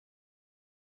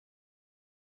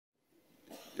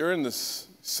You're in this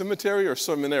cemetery or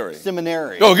seminary?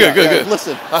 Seminary. Oh, good, good, good.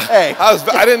 Listen, hey.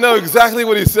 I didn't know exactly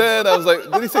what he said. I was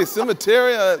like, did he say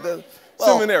cemetery?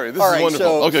 Seminary. This is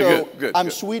wonderful. Okay, good. I'm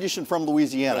Swedish and from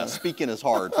Louisiana. Speaking is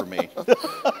hard for me.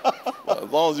 Well,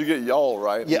 as long as you get y'all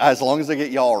right. Yeah, as long as I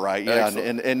get y'all right. Yeah,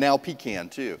 and now pecan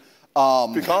too.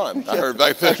 Pecan. I heard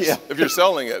back there. Yeah. If you're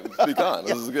selling it, it's pecan.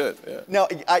 This is good. Yeah. Now,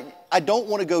 I don't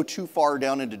want to go too far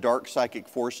down into dark psychic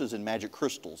forces and magic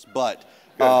crystals, but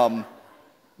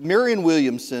Marianne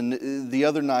Williamson the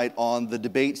other night on the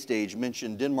debate stage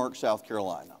mentioned Denmark, South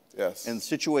Carolina. Yes. And the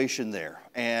situation there.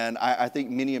 And I think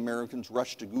many Americans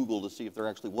rushed to Google to see if there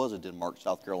actually was a Denmark,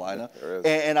 South Carolina. There is.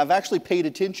 And I've actually paid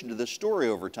attention to this story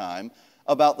over time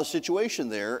about the situation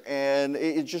there. And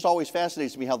it just always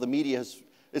fascinates me how the media has,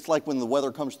 it's like when the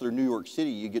weather comes through New York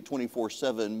City, you get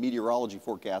 24/7 meteorology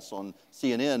forecasts on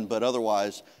CNN, but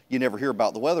otherwise you never hear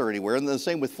about the weather anywhere. And the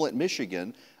same with Flint,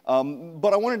 Michigan.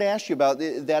 But I wanted to ask you about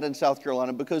that in South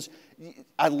Carolina, because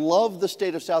I love the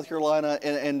state of South Carolina,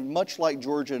 and much like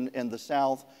Georgia and the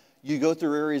South, you go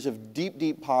through areas of deep,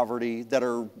 deep poverty that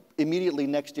are immediately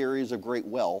next to areas of great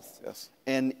wealth. Yes.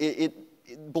 And it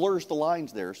blurs the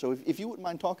lines there. So if you wouldn't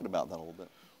mind talking about that a little bit.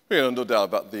 You know, no doubt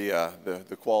about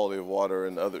the quality of water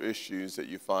and other issues that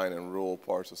you find in rural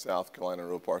parts of South Carolina and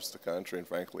rural parts of the country, and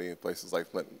frankly, in places like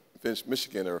Flint,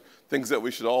 Michigan, are things that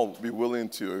we should all be willing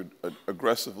to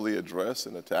aggressively address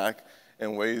and attack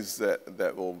in ways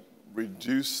that will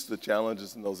reduce the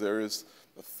challenges in those areas.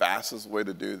 The fastest way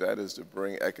to do that is to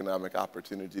bring economic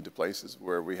opportunity to places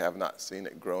where we have not seen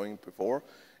it growing before.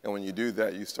 And when you do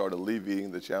that, you start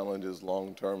alleviating the challenges,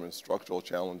 long-term and structural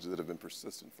challenges that have been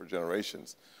persistent for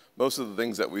generations. Most of the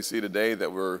things that we see today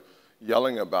that we're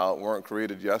yelling about weren't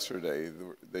created yesterday.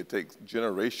 They take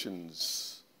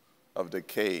generations of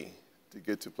decay to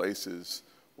get to places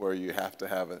where you have to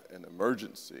have an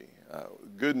emergency.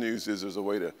 Good news is there's a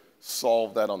way to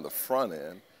solve that on the front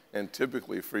end, and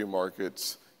typically free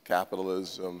markets,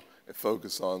 capitalism,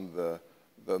 focus on the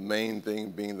main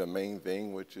thing being the main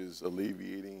thing, which is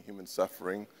alleviating human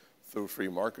suffering through free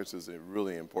markets, is a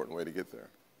really important way to get there.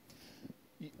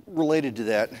 Related to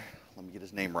that, let me get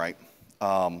his name right.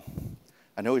 I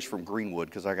know he's from Greenwood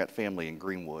because I got family in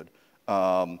Greenwood.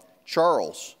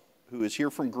 Charles, who is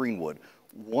here from Greenwood,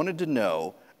 wanted to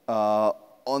know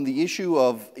on the issue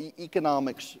of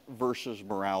economics versus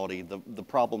morality, the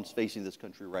problems facing this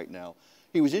country right now.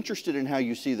 He was interested in how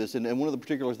you see this, and one of the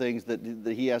particular things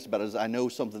that he asked about is, I know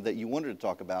something that you wanted to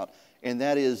talk about, and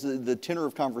that is the tenor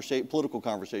of political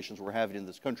conversations we're having in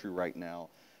this country right now.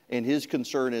 And his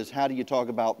concern is, how do you talk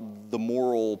about the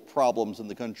moral problems in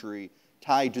the country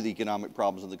tied to the economic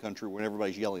problems in the country when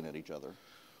everybody's yelling at each other?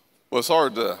 Well, it's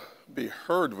hard to be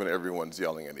heard when everyone's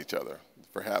yelling at each other.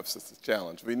 Perhaps it's a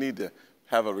challenge. We need to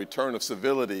have a return of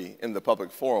civility in the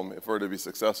public forum if we're to be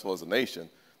successful as a nation.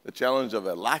 The challenge of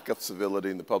a lack of civility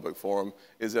in the public forum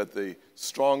is that the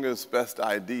strongest, best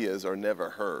ideas are never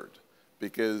heard.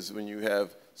 Because when you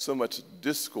have so much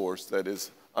discourse that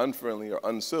is unfriendly or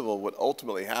uncivil, what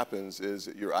ultimately happens is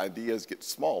that your ideas get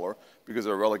smaller because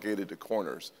they're relegated to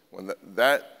corners. When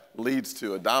that leads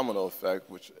to a domino effect,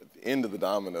 which at the end of the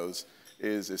dominoes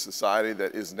is a society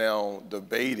that is now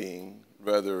debating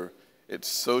whether it's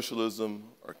socialism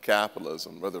or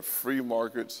capitalism, whether free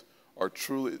markets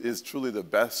is truly the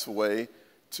best way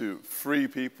to free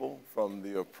people from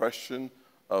the oppression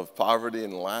of poverty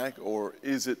and lack, or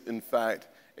is it in fact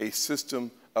a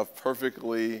system of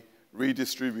perfectly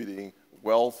redistributing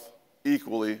wealth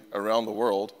equally around the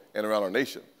world and around our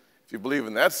nation? If you believe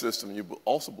in that system, you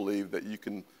also believe that you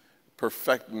can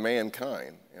perfect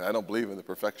mankind. And I don't believe in the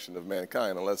perfection of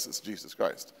mankind unless it's Jesus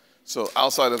Christ. So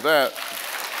outside of that,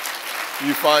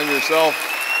 you find yourself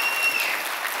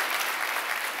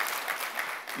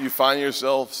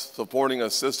supporting a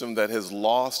system that has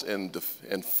lost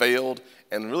and failed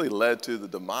and really led to the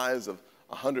demise of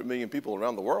 100 million people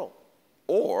around the world.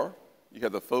 Or you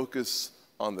have to focus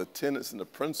on the tenets and the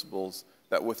principles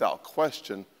that without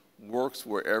question works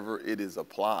wherever it is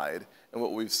applied. And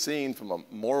what we've seen from a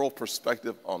moral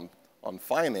perspective on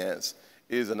finance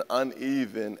is an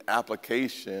uneven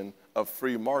application of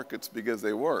free markets because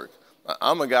they work.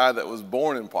 I'm a guy that was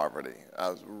born in poverty.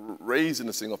 I was raised in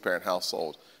a single-parent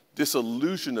household,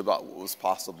 disillusioned about what was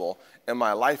possible, and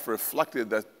my life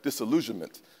reflected that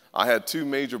disillusionment. I had two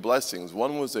major blessings.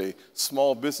 One was a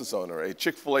small business owner, a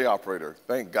Chick-fil-A operator.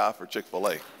 Thank God for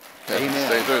Chick-fil-A.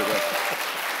 Amen.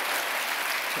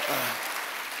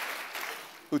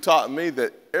 Who taught me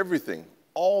that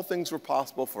all things were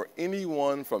possible for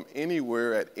anyone from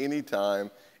anywhere at any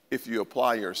time if you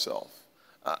apply yourself.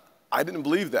 I didn't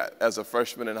believe that as a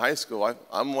freshman in high school.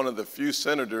 I'm one of the few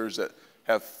senators that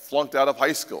have flunked out of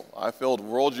high school. I failed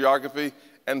world geography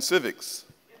and civics.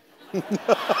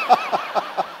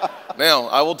 Now,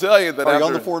 I will tell you that Are you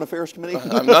on the Foreign Affairs Committee?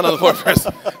 I'm not on the Foreign Affairs.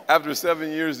 After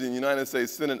 7 years in the United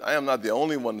States Senate, I am not the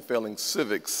only one failing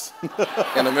civics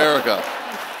in America.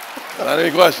 Not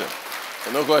any question.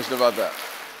 No question about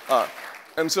that.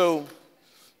 And so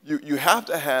you have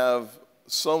to have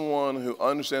someone who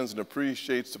understands and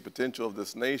appreciates the potential of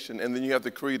this nation, and then you have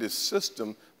to create a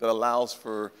system that allows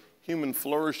for human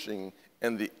flourishing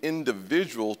and the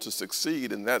individual to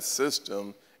succeed, and that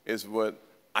system is what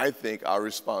I think our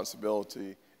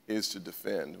responsibility is to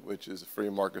defend, which is a free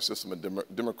market system, a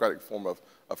democratic form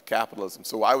of capitalism.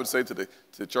 So I would say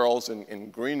to Charles in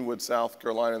Greenwood, South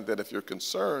Carolina, that if you're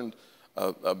concerned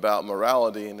about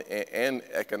morality and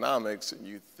economics, and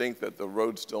you think that the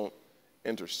roads don't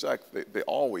intersect, they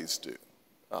always do.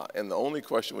 And the only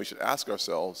question we should ask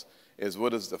ourselves is,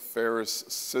 what is the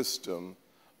fairest system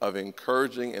of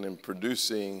encouraging and in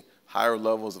producing higher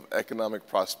levels of economic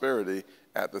prosperity,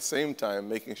 at the same time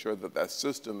making sure that that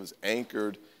system is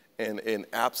anchored in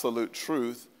absolute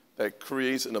truth that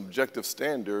creates an objective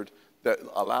standard that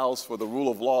allows for the rule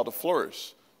of law to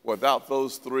flourish. Without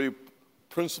those three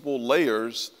principal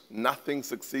layers, nothing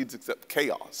succeeds except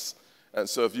chaos. And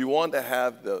so if you want to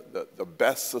have the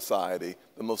best society,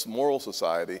 the most moral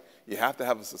society, you have to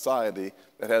have a society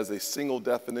that has a single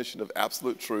definition of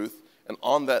absolute truth. And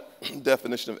on that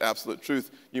definition of absolute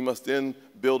truth, you must then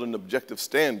build an objective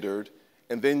standard,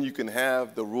 and then you can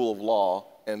have the rule of law,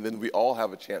 and then we all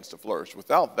have a chance to flourish.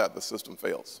 Without that, the system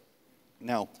fails.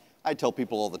 Now, I tell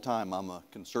people all the time I'm a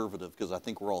conservative because I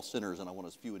think we're all sinners and I want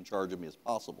as few in charge of me as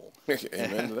possible.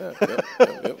 Amen to that.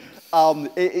 Yep.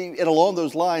 And along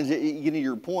those lines, getting to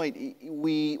your point,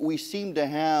 we seem to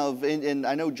have, and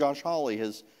I know Josh Hawley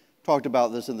has talked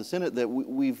about this in the Senate, that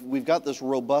we've got this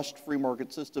robust free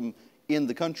market system in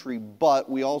the country, but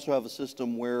we also have a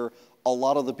system where a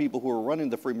lot of the people who are running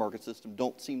the free market system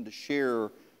don't seem to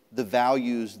share the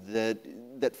values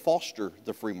that foster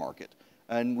the free market.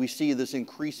 And we see this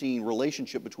increasing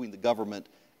relationship between the government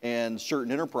and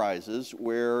certain enterprises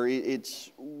where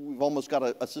we've almost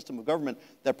got a system of government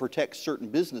that protects certain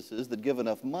businesses that give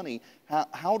enough money.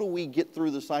 How do we get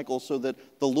through the cycle so that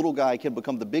the little guy can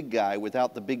become the big guy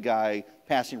without the big guy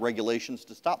passing regulations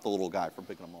to stop the little guy from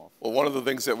picking them off? Well, one of the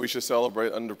things that we should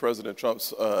celebrate under President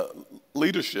Trump's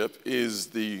leadership is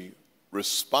the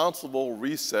responsible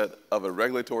reset of a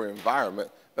regulatory environment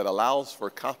that allows for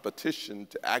competition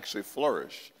to actually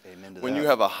flourish. Amen to when that. you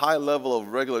have a high level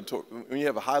of regulations,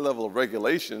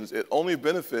 it only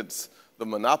benefits the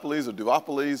monopolies or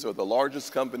duopolies or the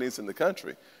largest companies in the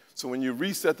country. So when you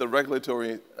reset the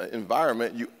regulatory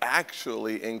environment, you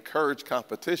actually encourage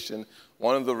competition.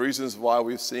 One of the reasons why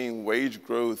we've seen wage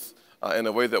growth in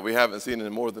a way that we haven't seen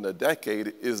in more than a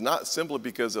decade is not simply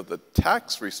because of the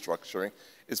tax restructuring,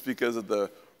 it's because of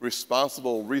the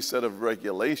responsible reset of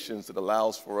regulations that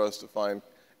allows for us to find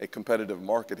a competitive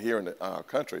market here in our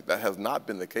country. That has not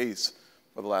been the case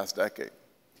for the last decade.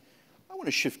 I want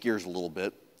to shift gears a little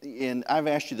bit, and I've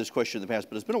asked you this question in the past,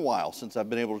 but it's been a while since I've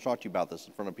been able to talk to you about this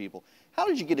in front of people. How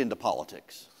did you get into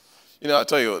politics? You know, I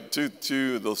tell you,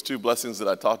 those two blessings that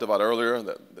I talked about earlier,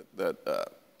 that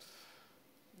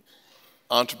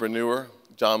entrepreneur,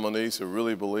 John Moniz, who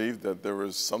really believed that there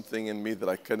was something in me that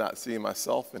I could not see in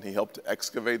myself, and he helped to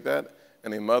excavate that.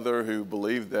 And a mother who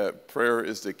believed that prayer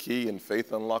is the key and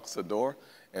faith unlocks the door.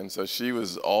 And so she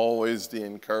was always the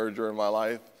encourager in my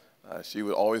life. She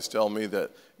would always tell me that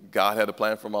God had a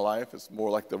plan for my life. It's more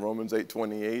like the Romans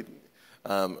 8:28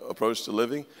 approach to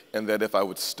living, and that if I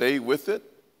would stay with it,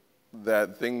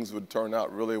 that things would turn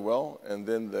out really well. And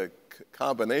then the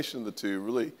combination of the two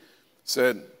really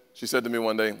she said to me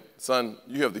one day, "Son,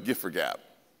 you have the gift for gab."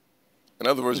 In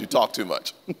other words, you talk too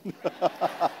much.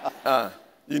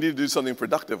 You need to do something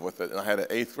productive with it. And I had an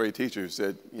 8th grade teacher who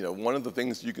said, you know, one of the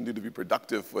things you can do to be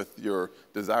productive with your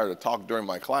desire to talk during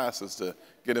my class is to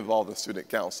get involved in student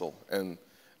council. And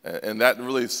that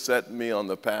really set me on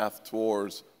the path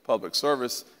towards public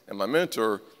service. And my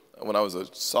mentor, when I was a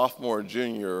sophomore or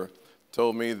junior,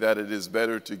 told me that it is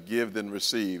better to give than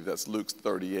receive. That's Luke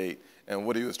 38. And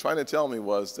what he was trying to tell me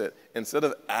was that instead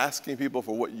of asking people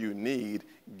for what you need,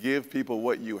 give people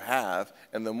what you have.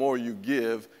 And the more you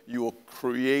give, you will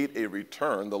create a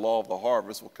return. The law of the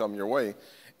harvest will come your way.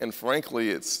 And frankly,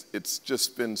 it's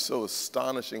just been so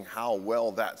astonishing how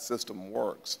well that system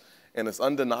works. And it's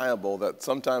undeniable that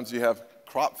sometimes you have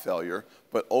crop failure,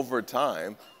 but over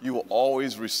time, you will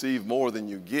always receive more than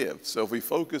you give. So if we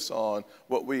focus on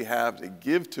what we have to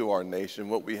give to our nation,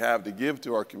 what we have to give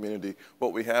to our community,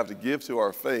 what we have to give to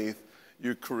our faith,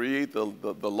 you create the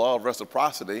law of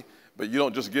reciprocity, but you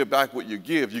don't just give back what you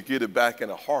give, you get it back in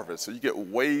a harvest. So you get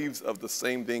waves of the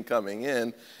same thing coming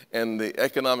in, and the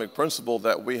economic principle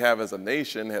that we have as a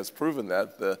nation has proven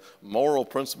that. The moral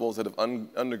principles that have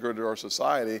undergirded our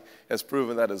society has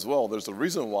proven that as well. There's a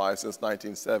reason why since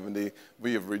 1970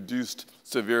 we have reduced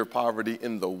severe poverty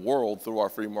in the world through our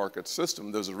free market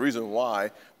system. There's a reason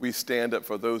why we stand up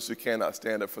for those who cannot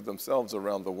stand up for themselves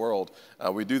around the world.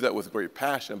 We do that with great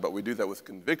passion, but we do that with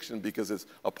conviction because it's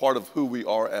a part of who we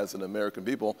are as an American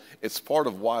people. It's part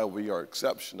of why we are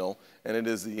exceptional, and it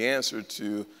is the answer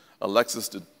to Alexis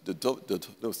de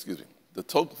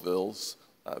Tocqueville's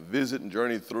visit and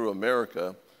journey through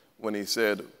America when he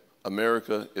said,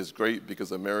 America is great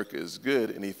because America is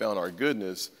good, and he found our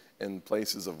goodness in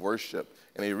places of worship.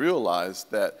 And he realized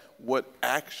that what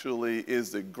actually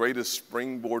is the greatest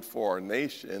springboard for our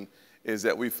nation is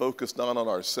that we focus not on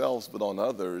ourselves but on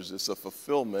others. It's a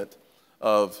fulfillment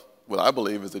of what I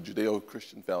believe is a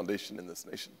Judeo-Christian foundation in this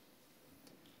nation.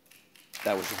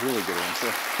 That was a really good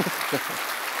answer.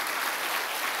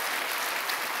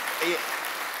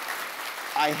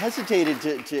 I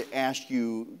hesitated to ask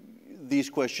you these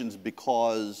questions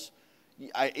because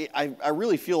I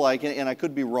really feel like, and I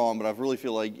could be wrong, but I really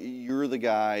feel like you're the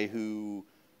guy who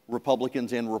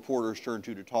Republicans and reporters turn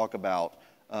to talk about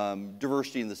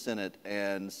diversity in the Senate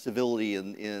and civility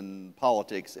in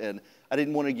politics. And I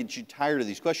didn't want to get you tired of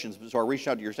these questions, so I reached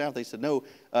out to your staff. They said, no,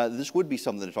 this would be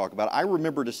something to talk about. I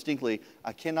remember distinctly,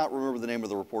 I cannot remember the name of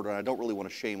the reporter, and I don't really want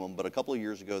to shame them, but a couple of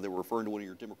years ago, they were referring to one of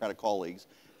your Democratic colleagues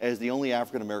as the only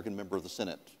African-American member of the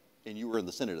Senate, and you were in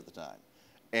the Senate at the time.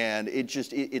 And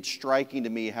it's striking to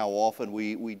me how often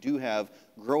we do have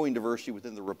growing diversity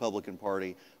within the Republican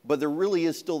Party, but there really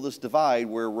is still this divide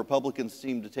where Republicans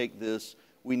seem to take this,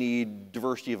 we need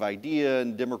diversity of idea,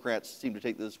 and Democrats seem to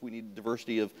take this, we need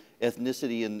diversity of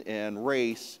ethnicity and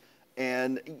race.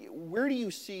 And where do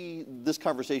you see this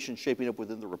conversation shaping up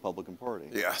within the Republican Party?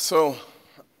 Yeah, so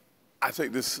I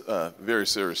take this very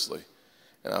seriously.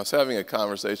 And I was having a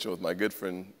conversation with my good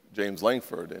friend James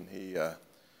Langford, and I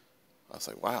was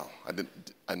like, wow,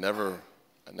 I never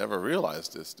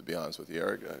realized this, to be honest with you,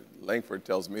 Eric. Langford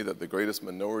tells me that the greatest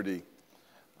minority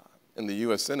in the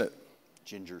U.S. Senate.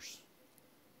 Gingers.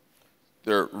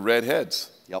 They're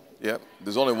redheads. Yep. Yep.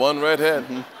 There's only one redhead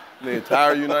in the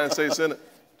entire United States Senate.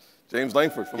 James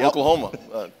Langford from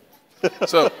Oklahoma.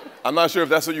 So I'm not sure if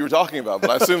that's what you were talking about, but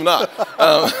I assume not.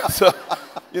 So,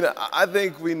 you know, I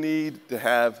think we need to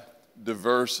have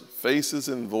diverse faces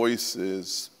and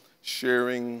voices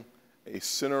sharing a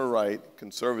center-right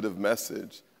conservative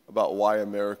message about why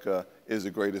America is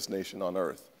the greatest nation on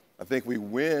earth. I think we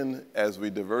win as we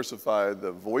diversify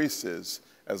the voices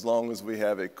as long as we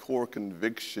have a core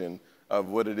conviction of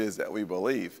what it is that we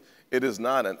believe. It is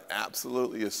not an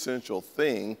absolutely essential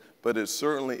thing, but it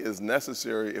certainly is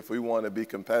necessary if we want to be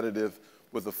competitive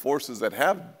with the forces that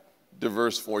have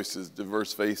diverse voices,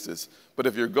 diverse faces. But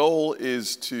if your goal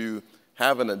is to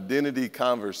have an identity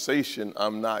conversation,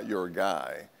 I'm not your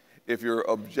guy. If your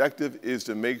objective is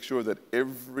to make sure that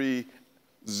every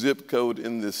zip code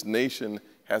in this nation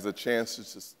has a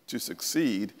chance to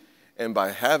succeed, and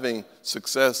by having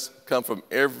success come from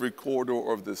every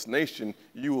corridor of this nation,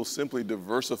 you will simply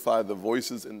diversify the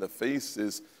voices and the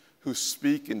faces who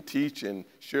speak and teach and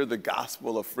share the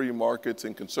gospel of free markets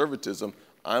and conservatism.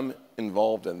 I'm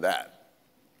involved in that.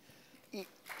 Yeah.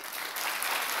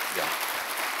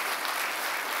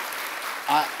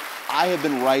 I have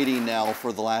been writing now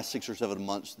for the last 6 or 7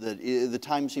 months that the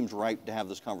time seems ripe to have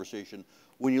this conversation.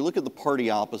 When you look at the party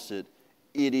opposite,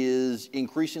 it is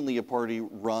increasingly a party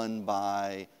run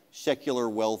by secular,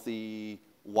 wealthy,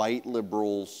 white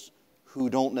liberals who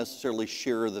don't necessarily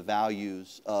share the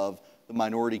values of the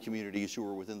minority communities who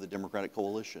are within the Democratic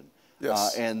coalition.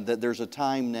 Yes. And that there's a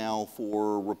time now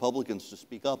for Republicans to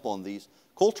speak up on these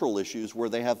cultural issues where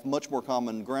they have much more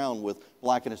common ground with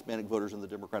Black and Hispanic voters in the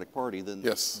Democratic Party than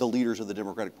the leaders of the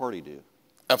Democratic Party do.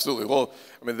 Absolutely. Well,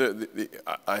 I mean,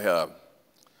 I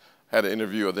had an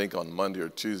interview, I think, on Monday or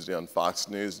Tuesday on Fox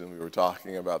News, and we were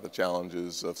talking about the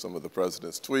challenges of some of the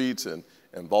president's tweets and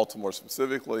Baltimore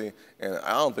specifically. And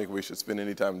I don't think we should spend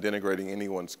any time denigrating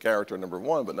anyone's character, number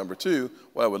one. But number two,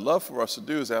 what I would love for us to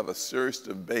do is have a serious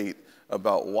debate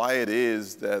about why it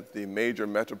is that the major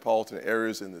metropolitan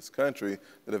areas in this country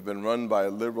that have been run by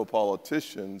liberal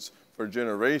politicians for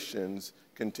generations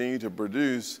continue to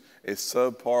produce a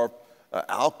subpar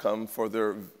outcome for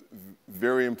their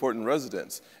very important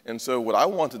residents. And so what I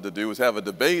wanted to do was have a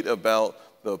debate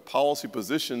about the policy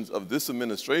positions of this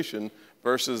administration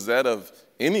versus that of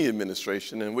any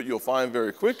administration. And what you'll find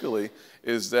very quickly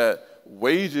is that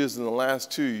wages in the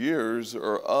last 2 years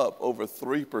are up over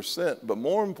 3%. But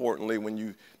more importantly, when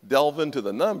you delve into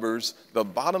the numbers, the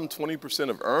bottom 20%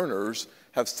 of earners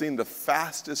have seen the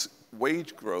fastest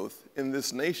wage growth in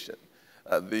this nation.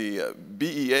 The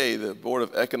BEA, the Board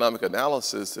of Economic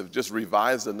Analysis, have just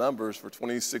revised the numbers for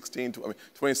 2017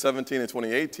 and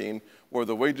 2018, where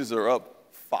the wages are up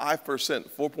 5%,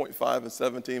 4.5 in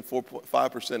 17,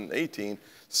 4.5% in 18.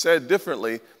 Said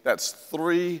differently, that's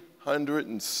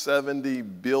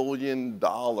 $370 billion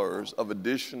of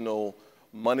additional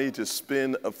money to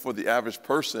spend for the average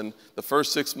person. The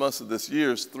first 6 months of this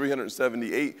year is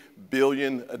 $378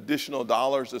 billion additional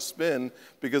dollars to spend,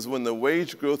 because when the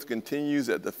wage growth continues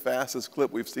at the fastest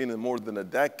clip we've seen in more than a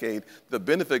decade, the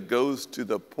benefit goes to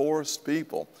the poorest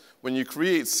people. When you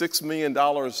create $6 million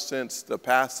since the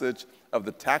passage of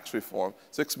the tax reform,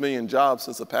 6 million jobs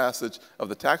since the passage of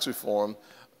the tax reform,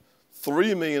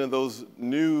 3 million of those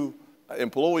new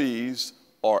employees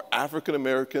are African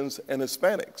Americans and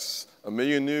Hispanics. 1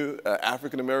 million new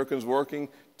African Americans working,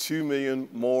 2 million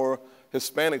more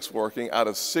Hispanics working out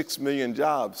of 6 million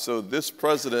jobs. So this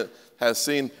president has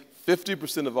seen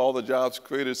 50% of all the jobs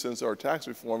created since our tax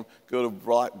reform go to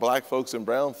black folks and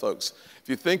brown folks. If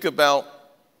you think about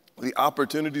the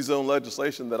Opportunity Zone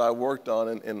legislation that I worked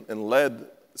on and led,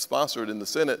 sponsored in the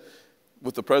Senate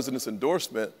with the president's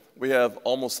endorsement, we have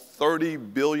almost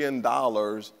 $30 billion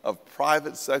of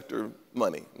private sector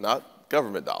money, not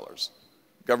government dollars.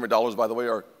 Government dollars, by the way,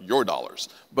 are your dollars.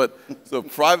 But the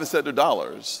private sector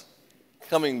dollars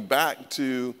coming back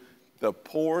to the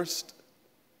poorest,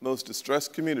 most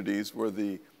distressed communities where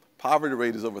the poverty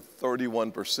rate is over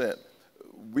 31%.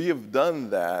 We have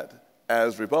done that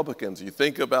as Republicans. You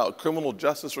think about criminal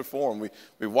justice reform.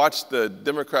 We watched the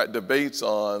Democrat debates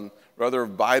on whether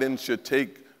Biden should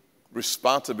take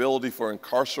responsibility for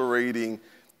incarcerating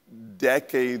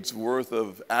decades worth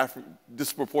of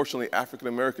disproportionately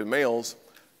African-American males.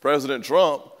 President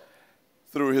Trump,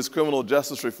 through his criminal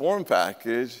justice reform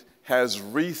package, has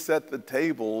reset the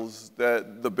tables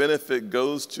that the benefit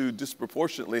goes to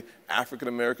disproportionately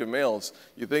African-American males.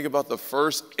 You think about the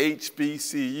first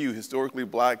HBCU, historically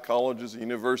black colleges and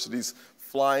universities,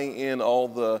 flying in all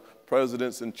the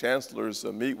presidents and chancellors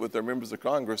to meet with their members of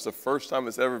Congress, the first time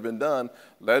it's ever been done,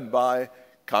 led by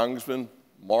Congressman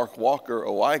Mark Walker,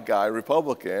 a white guy,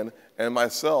 Republican, and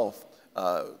myself.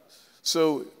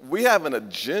 So we have an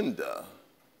agenda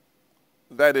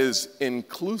that is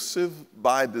inclusive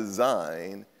by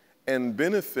design and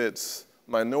benefits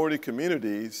minority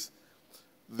communities.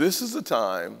 This is a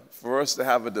time for us to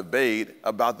have a debate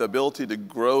about the ability to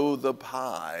grow the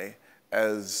pie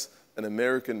as an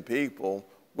American people,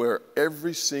 where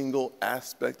every single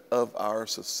aspect of our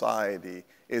society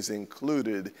is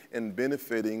included in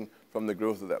benefiting from the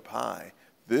growth of that pie.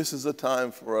 This is a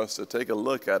time for us to take a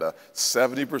look at a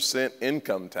 70%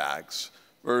 income tax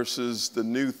versus the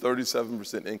new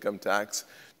 37% income tax.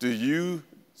 Do you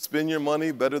spend your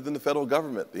money better than the federal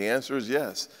government? The answer is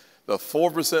yes. The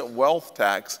 4% wealth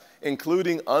tax,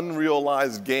 including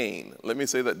unrealized gain. Let me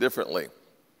say that differently.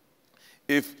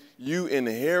 If you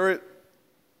inherit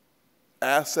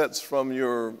assets from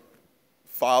your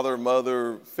father,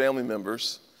 mother, family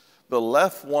members, the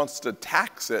left wants to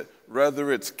tax it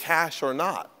whether it's cash or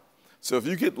not. So if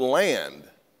you get land,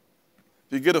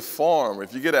 if you get a farm,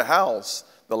 if you get a house,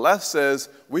 the left says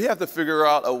we have to figure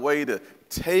out a way to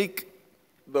take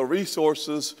the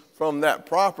resources from that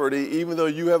property, even though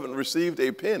you haven't received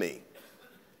a penny,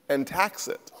 and tax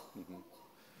it.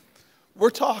 We're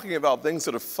talking about things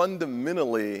that are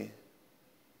fundamentally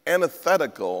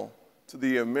antithetical to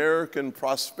the American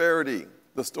prosperity,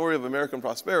 the story of American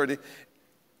prosperity,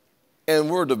 and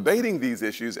we're debating these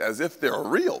issues as if they're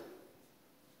real.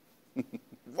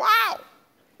 Wow.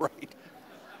 Right.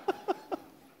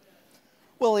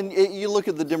 Well, and you look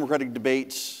at the Democratic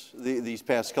debates these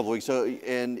past couple of weeks,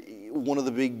 and one of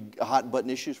the big hot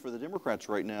button issues for the Democrats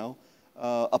right now,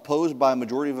 opposed by a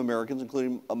majority of Americans,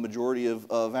 including a majority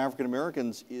of African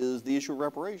Americans, is the issue of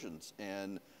reparations.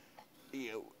 And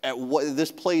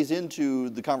this plays into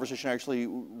the conversation I actually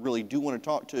really do want to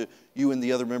talk to you and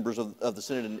the other members of the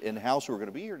Senate and House who are going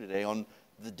to be here today on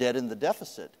the debt and the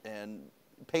deficit and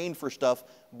paying for stuff.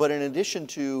 But in addition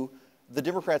to, the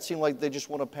Democrats seem like they just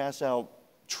want to pass out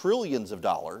trillions of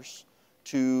dollars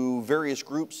to various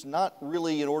groups, not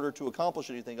really in order to accomplish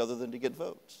anything other than to get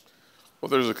votes. Well,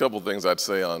 there's a couple things I'd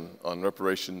say on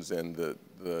reparations and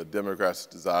the Democrats'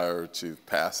 desire to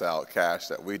pass out cash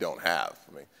that we don't have.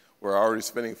 I mean, we're already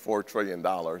spending $4 trillion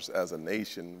as a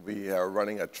nation. We are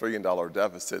running a $1 trillion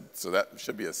deficit, so that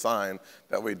should be a sign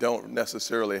that we don't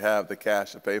necessarily have the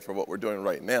cash to pay for what we're doing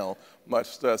right now,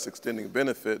 much less extending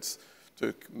benefits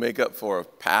to make up for a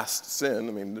past sin.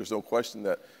 I mean, there's no question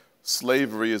that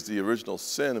slavery is the original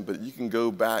sin, but you can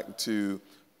go back to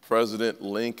President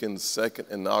Lincoln's second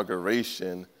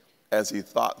inauguration as he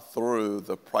thought through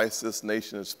the price this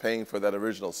nation is paying for that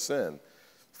original sin.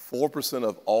 4%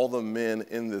 of all the men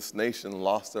in this nation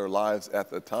lost their lives at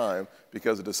the time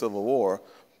because of the Civil War.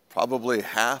 Probably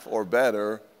half or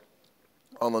better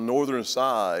on the northern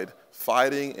side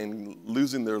fighting and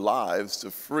losing their lives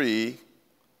to free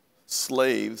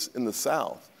slaves in the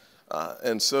South.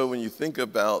 And so when you think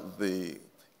about the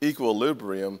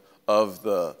equilibrium of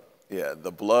the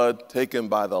blood taken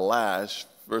by the lash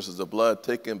versus the blood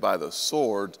taken by the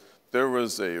sword, there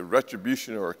was a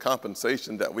retribution or a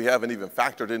compensation that we haven't even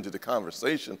factored into the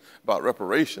conversation about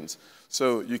reparations.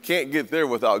 So you can't get there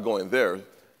without going there.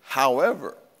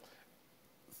 However,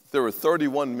 there were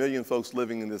 31 million folks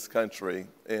living in this country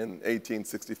in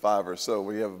 1865 or so.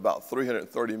 We have about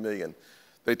 330 million.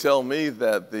 They tell me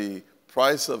that the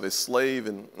price of a slave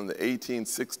in the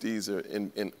 1860s or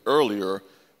in earlier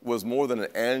was more than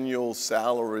an annual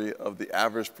salary of the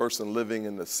average person living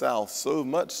in the South, so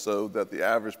much so that the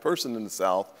average person in the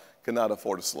South cannot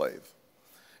afford a slave.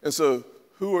 And so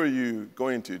who are you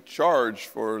going to charge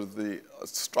for the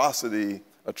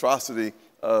atrocity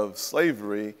of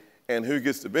slavery, and who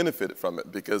gets to benefit from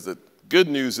it? Because the good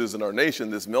news is in our nation,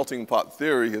 this melting pot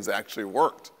theory has actually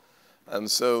worked.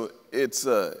 And so it's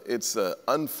an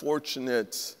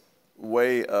unfortunate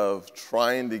way of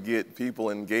trying to get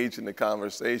people engaged in the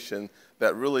conversation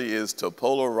that really is to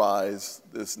polarize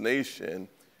this nation,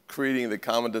 creating the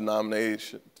common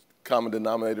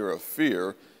denominator of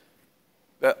fear.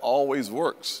 That always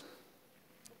works.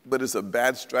 But it's a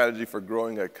bad strategy for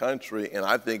growing a country, and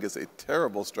I think it's a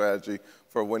terrible strategy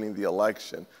for winning the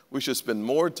election. We should spend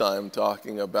more time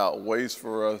talking about ways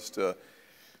for us to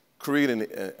create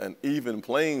an even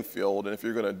playing field, and if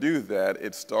you're going to do that,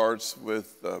 it starts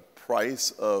with the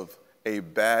price of a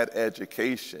bad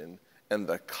education and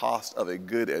the cost of a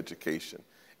good education.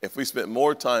 If we spent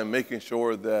more time making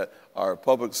sure that our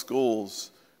public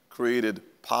schools created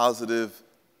positive,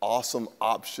 awesome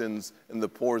options in the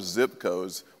poor zip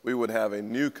codes, we would have a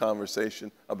new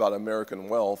conversation about American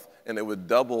wealth, and it would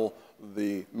double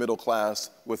the middle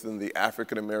class within the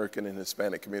African American and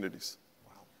Hispanic communities.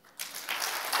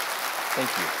 Thank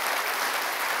you.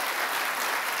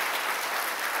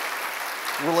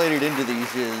 Related into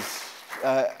these is,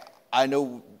 I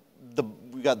know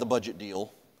we got the budget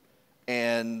deal,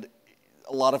 and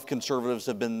a lot of conservatives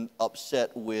have been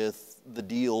upset with the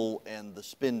deal and the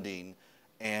spending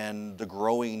and the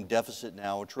growing deficit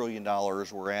now, $1 trillion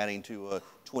we're adding to a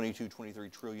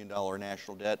 $23 trillion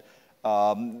national debt.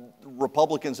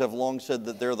 Republicans have long said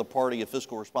that they're the party of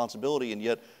fiscal responsibility, and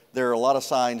yet there are a lot of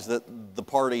signs that the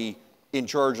party in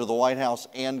charge of the White House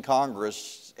and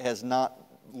Congress has not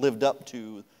lived up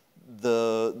to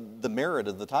the merit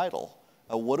of the title.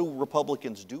 What do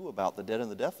Republicans do about the debt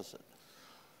and the deficit?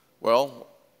 Well,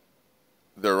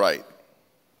 they're right.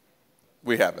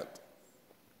 We haven't.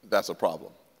 That's a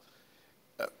problem.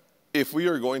 If we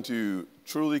are going to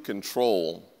truly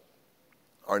control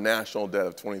our national debt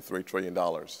of $23 trillion,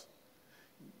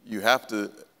 you have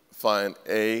to find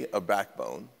A, a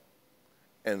backbone,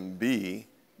 and B,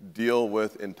 deal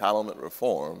with entitlement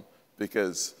reform,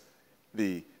 because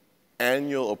the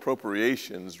annual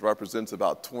appropriations represents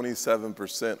about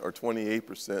 27% or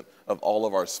 28% of all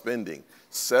of our spending.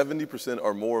 70%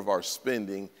 or more of our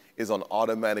spending is on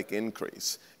automatic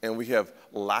increase, and we have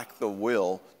lacked the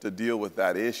will to deal with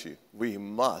that issue. We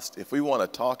must. If we want to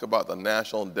talk about the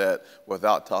national debt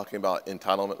without talking about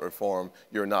entitlement reform,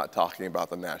 you're not talking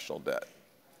about the national debt,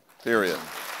 period.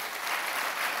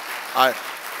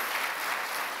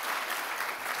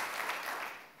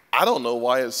 I don't know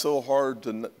why it's so hard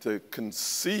to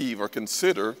conceive or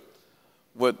consider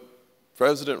what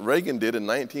President Reagan did in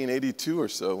 1982 or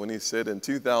so when he said in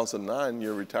 2009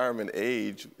 your retirement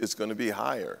age is going to be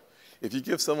higher. If you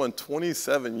give someone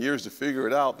 27 years to figure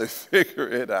it out, they figure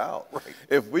it out. Right.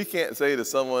 If we can't say to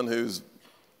someone who's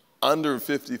under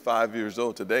 55 years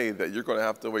old today that you're going to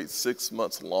have to wait 6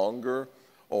 months longer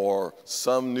or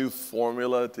some new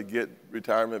formula to get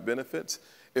retirement benefits,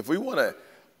 if we want to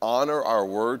honor our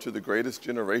word to the greatest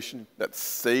generation that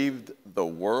saved the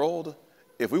world,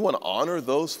 if we want to honor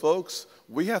those folks,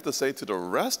 we have to say to the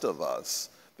rest of us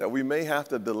that we may have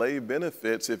to delay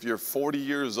benefits if you're 40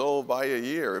 years old by a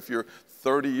year, if you're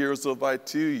 30 years old by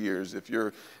 2 years, if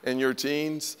you're in your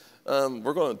teens,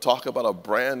 we're going to talk about a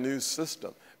brand new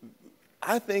system.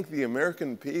 I think the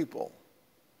American people,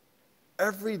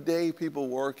 everyday people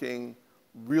working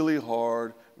really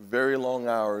hard, very long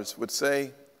hours, would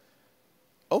say,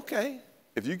 okay,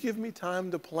 if you give me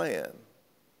time to plan,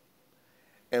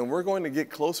 and we're going to get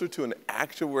closer to an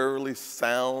actuarially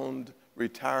sound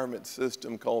retirement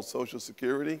system called Social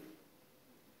Security,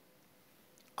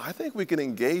 I think we can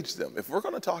engage them. If we're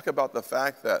going to talk about the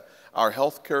fact that our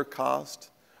healthcare costs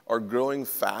are growing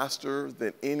faster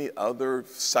than any other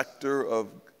sector of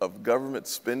government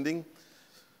spending,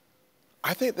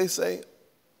 I think they say,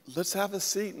 let's have a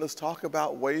seat and let's talk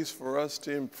about ways for us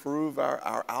to improve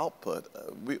our output.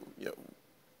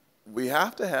 We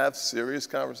have to have serious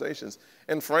conversations.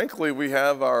 And frankly, we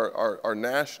have our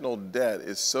national debt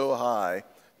is so high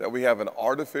that we have an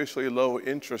artificially low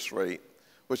interest rate,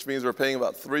 which means we're paying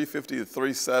about $350 to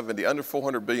 $370, under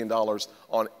 $400 billion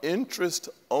on interest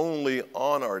only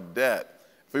on our debt.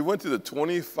 If we went to the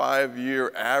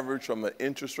 25-year average from an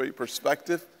interest rate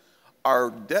perspective,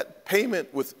 our debt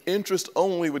payment with interest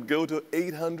only would go to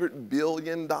 $800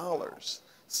 billion.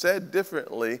 Said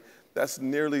differently, that's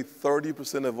nearly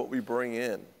 30% of what we bring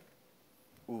in.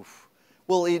 Oof.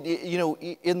 Well,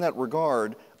 in that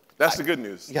regard, that's the good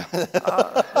news. Yeah.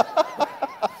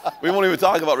 We won't even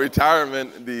talk about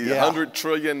retirement, the $100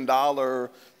 trillion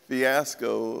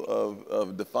fiasco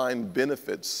of defined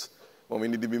benefits when we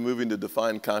need to be moving to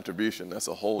defined contribution. That's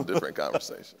a whole different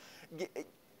conversation.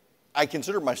 I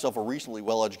consider myself a reasonably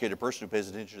well-educated person who pays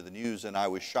attention to the news, and I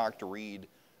was shocked to read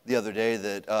the other day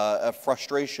that a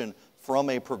frustration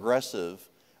from a progressive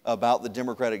about the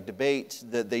Democratic debate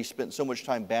that they spent so much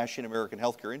time bashing American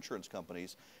healthcare insurance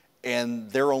companies, and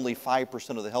they're only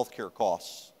 5% of the healthcare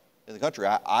costs in the country.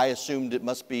 I assumed it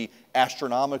must be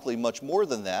astronomically much more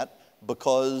than that,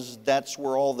 because that's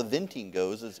where all the venting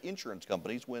goes, is insurance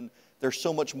companies, when there's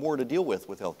so much more to deal with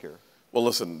healthcare. Well,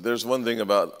 listen, there's one thing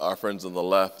about our friends on the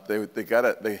left. They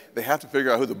have to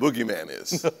figure out who the boogeyman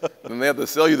is. And they have to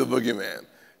sell you the boogeyman.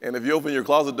 And if you open your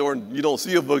closet door and you don't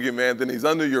see a boogeyman, then he's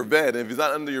under your bed. And if he's not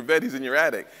under your bed, he's in your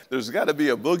attic. There's got to be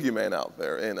a boogeyman out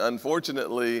there. And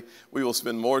unfortunately, we will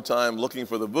spend more time looking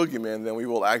for the boogeyman than we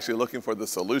will actually looking for the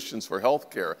solutions for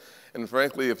healthcare. And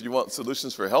frankly, if you want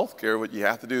solutions for healthcare, what you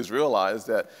have to do is realize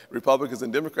that Republicans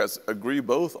and Democrats agree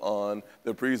both on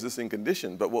the pre-existing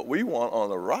condition. But what we want on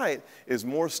the right is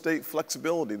more state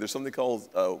flexibility. There's something called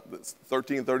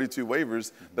 1332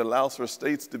 waivers that allows for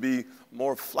states to be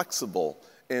more flexible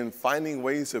in finding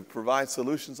ways to provide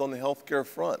solutions on the healthcare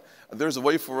front. There's a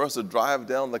way for us to drive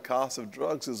down the cost of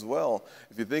drugs as well.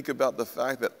 If you think about the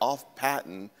fact that off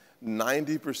patent,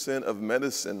 90% of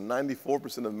medicine,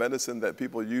 94% of medicine that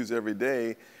people use every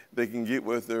day, they can get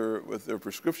with their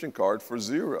prescription card for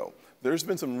zero. There's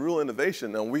been some real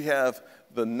innovation, and we have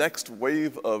the next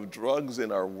wave of drugs in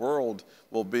our world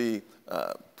will be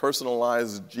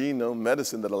personalized genome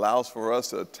medicine that allows for us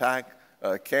to attack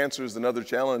cancers and other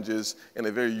challenges in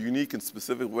a very unique and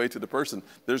specific way to the person.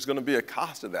 There's going to be a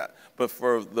cost to that. But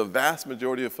for the vast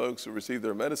majority of folks who receive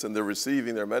their medicine, they're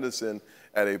receiving their medicine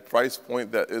at a price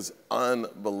point that is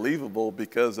unbelievable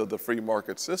because of the free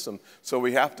market system. So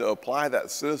we have to apply that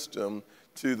system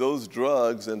to those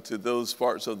drugs and to those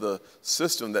parts of the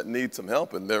system that need some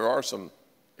help. And there are some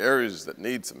areas that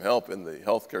need some help in the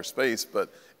healthcare space,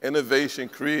 but innovation,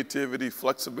 creativity,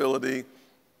 flexibility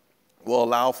will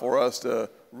allow for us to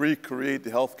recreate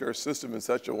the healthcare system in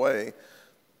such a way,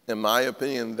 in my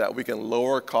opinion, that we can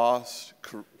lower costs,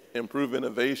 improve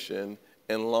innovation,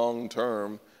 and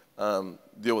long-term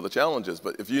deal with the challenges.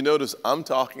 But if you notice, I'm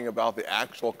talking about the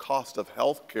actual cost of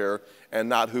healthcare and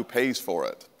not who pays for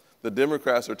it. The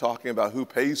Democrats are talking about who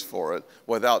pays for it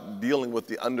without dealing with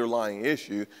the underlying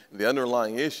issue. The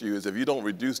underlying issue is if you don't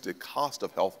reduce the cost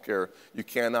of healthcare, you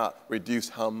cannot reduce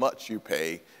how much you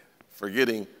pay,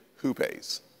 forgetting who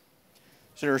pays.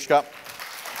 Senator Scott,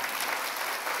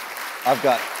 I've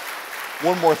got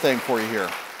one more thing for you here.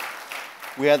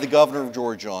 We had the governor of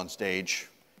Georgia on stage.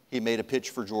 He made a pitch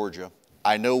for Georgia.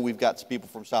 I know we've got some people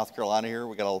from South Carolina here.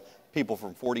 We've got people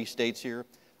from 40 states here.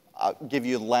 I'll give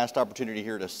you the last opportunity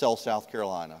here to sell South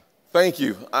Carolina. Thank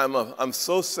you. I'm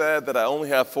so sad that I only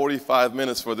have 45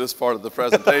 minutes for this part of the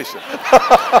presentation.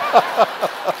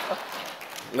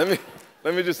 Let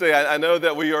me just say, I know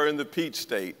that we are in the Peach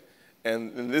State,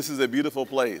 and this is a beautiful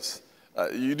place.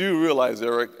 You do realize,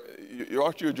 Eric,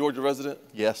 aren't you a Georgia resident?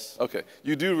 Yes. Okay.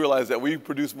 You do realize that we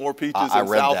produce more peaches in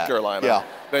South Carolina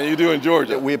than you do in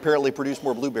Georgia. We apparently produce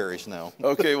more blueberries now.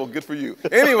 Okay, well, good for you.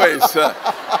 Anyways,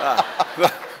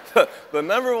 the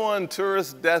 #1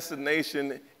 tourist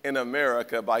destination in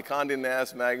America by Condé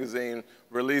Nast magazine,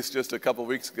 released just a couple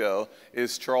weeks ago,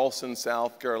 is Charleston,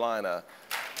 South Carolina.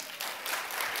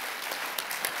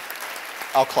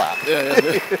 I'll clap.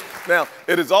 Now,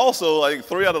 it is also, like,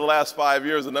 3 out of the last 5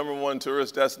 years, the #1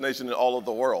 tourist destination in all of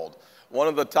the world. One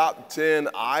of the top 10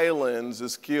 islands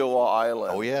is Kiowa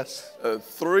Island. Oh, yes.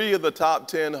 3 of the top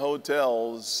 10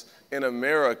 hotels in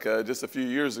America just a few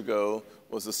years ago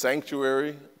was the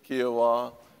Sanctuary,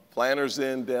 Kiowa, Planners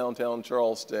Inn, downtown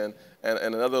Charleston, and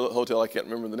another hotel I can't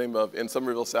remember the name of in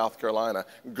Summerville, South Carolina.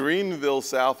 Greenville,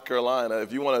 South Carolina,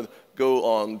 if you want to go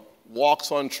on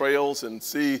walks on trails and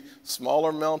see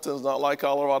smaller mountains, not like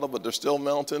Colorado, but they're still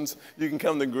mountains, you can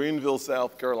come to Greenville,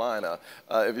 South Carolina.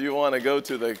 If you want to go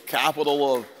to the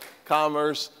capital of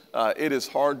commerce, it is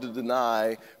hard to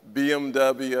deny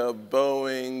BMW,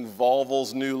 Boeing,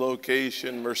 Volvo's new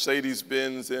location,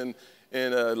 Mercedes-Benz in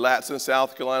Latson,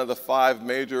 South Carolina, the 5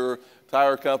 major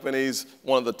tire companies,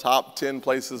 one of the top 10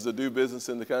 places to do business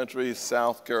in the country,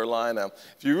 South Carolina.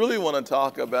 If you really want to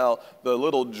talk about the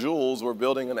little jewels, we're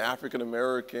building an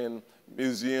African-American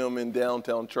museum in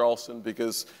downtown Charleston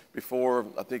because before,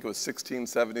 I think it was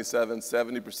 1677,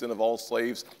 70% of all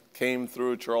slaves came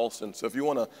through Charleston. So if you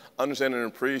want to understand and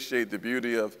appreciate the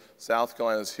beauty of South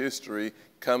Carolina's history,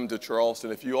 come to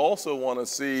Charleston. If you also want to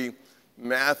see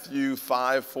Matthew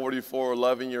 5:44,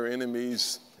 loving your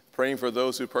enemies, praying for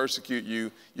those who persecute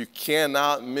you, you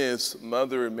cannot miss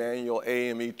Mother Emanuel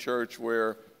AME Church,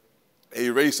 where a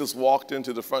racist walked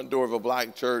into the front door of a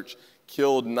black church,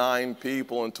 killed 9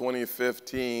 people in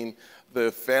 2015.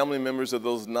 The family members of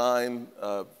those 9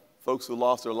 folks who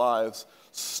lost their lives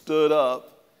stood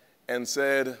up and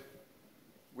said,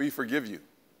 "We forgive you."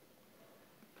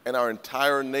 And our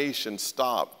entire nation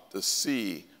stopped to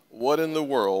see what in the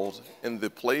world, in the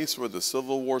place where the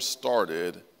Civil War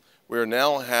started, we're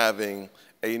now having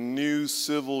a new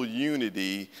civil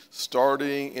unity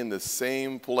starting in the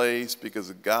same place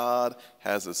because God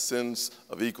has a sense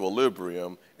of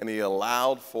equilibrium, and he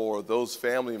allowed for those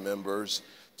family members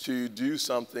to do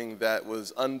something that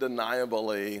was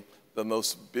undeniably the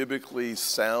most biblically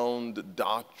sound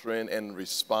doctrine and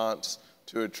response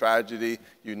to a tragedy.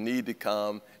 You need to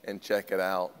come and check it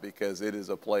out because it is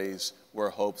a place where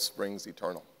hope springs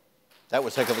eternal. That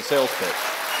was heck of a sales pitch.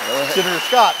 Senator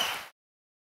Scott.